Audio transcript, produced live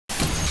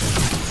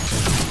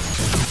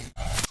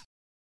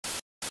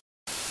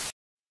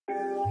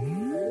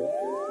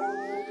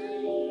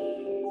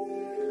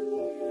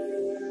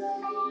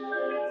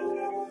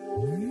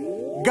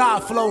God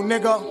flow,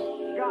 nigga.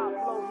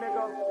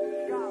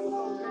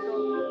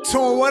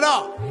 Tune, what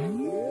up?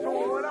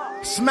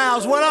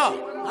 Smiles, what up?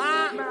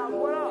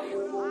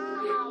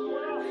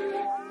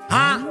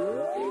 Huh?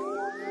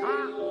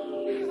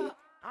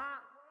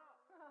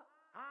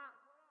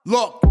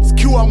 Look, it's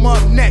Q, I'm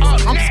up next.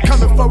 I'm just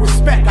coming for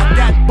respect. I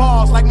got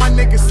balls like my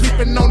niggas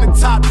sleeping on the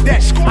top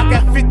deck. I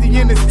got 50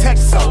 in this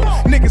text, so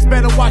niggas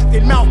better watch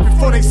their mouth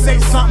before they say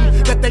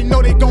something that they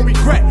know they gon'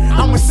 regret.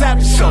 I'm a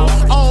savage, so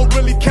I don't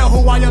really care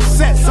who I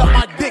upset. Suck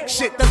my dick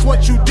shit, that's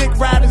what you dick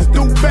riders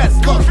do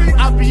best. Look,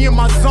 I be in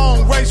my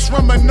zone, race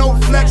swimmer, no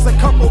flex. A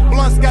couple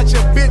blunts got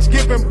your bitch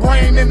giving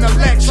brain in the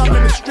legs. I'm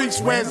in the streets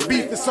where it's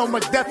beef, there's so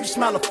much death you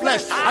smell of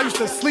flesh. I used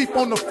to sleep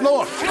on the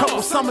floor,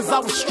 couple summers I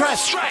was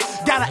stressed.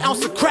 Got an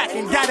ounce of crack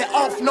and got it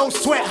off, no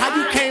sweat. How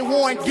you can't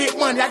war and get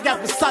money? I got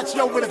Versace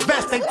over the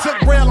vest. They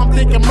took rail, I'm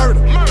thinking murder.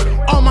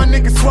 All my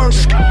niggas swerving.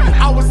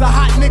 I was a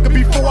hot nigga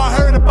before I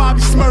heard of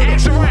Bobby Smurder.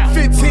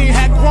 15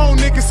 had grown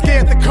niggas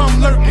scared to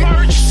come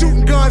lurking.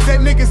 Shooting guns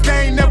at niggas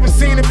they ain't never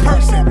seen in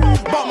person.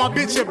 Bought my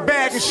bitch a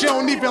bag and she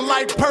don't even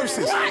like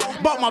purses.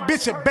 Bought my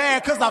bitch a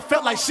bag cause I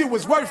felt like she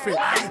was worth it.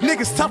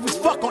 Niggas tough as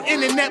fuck on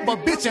internet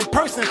but bitch in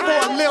person. For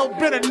a little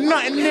bit of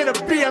nothing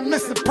it'll be a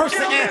missing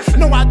person. And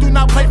no, I do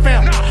not play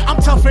fam.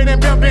 I'm tougher than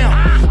Bam Bam.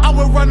 I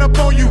would run up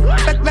on you,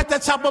 let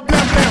that chopper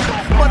blam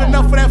blam. But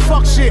enough of that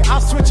fuck shit, I'll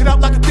switch it up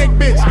like a thick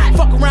bitch.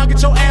 Fuck around,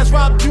 get your ass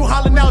robbed, you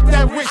hollering out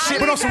that rich shit.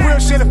 But on some real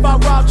shit, if I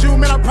robbed you,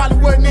 man, I probably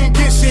wouldn't even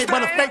get shit.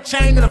 But a fake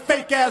chain and a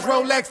fake ass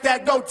Rolex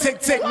that go tick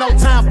tick, no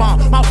time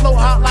bomb. My flow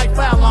hot like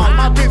fire alarm,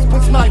 my bitch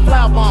puts me like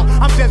flower bomb.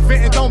 I'm just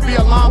venting, don't be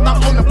alarmed.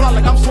 I'm on the block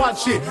like I'm swat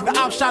shit. The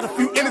op shot a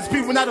few innocent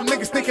people, now them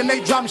niggas thinking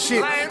they dropping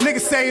shit.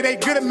 Niggas say they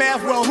good at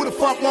math, well, who the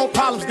fuck want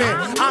problems then?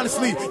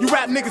 Honestly, you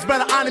rap niggas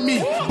better honor me.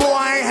 Boy,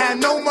 I ain't had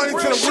no money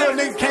till the real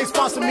niggas can't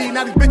sponsor me.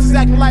 Now these bitches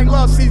acting like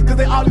love seats cause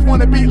they always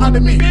wanna be under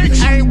me.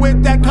 I ain't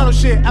with that cuddle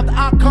shit. After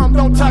I come,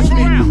 don't touch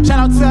me. Shout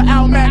out to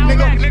Al Mac,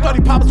 nigga.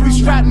 30 poppers, we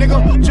strapped,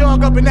 nigga.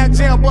 Jug up in that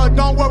jam, but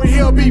don't worry,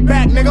 he'll be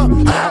back,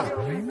 nigga.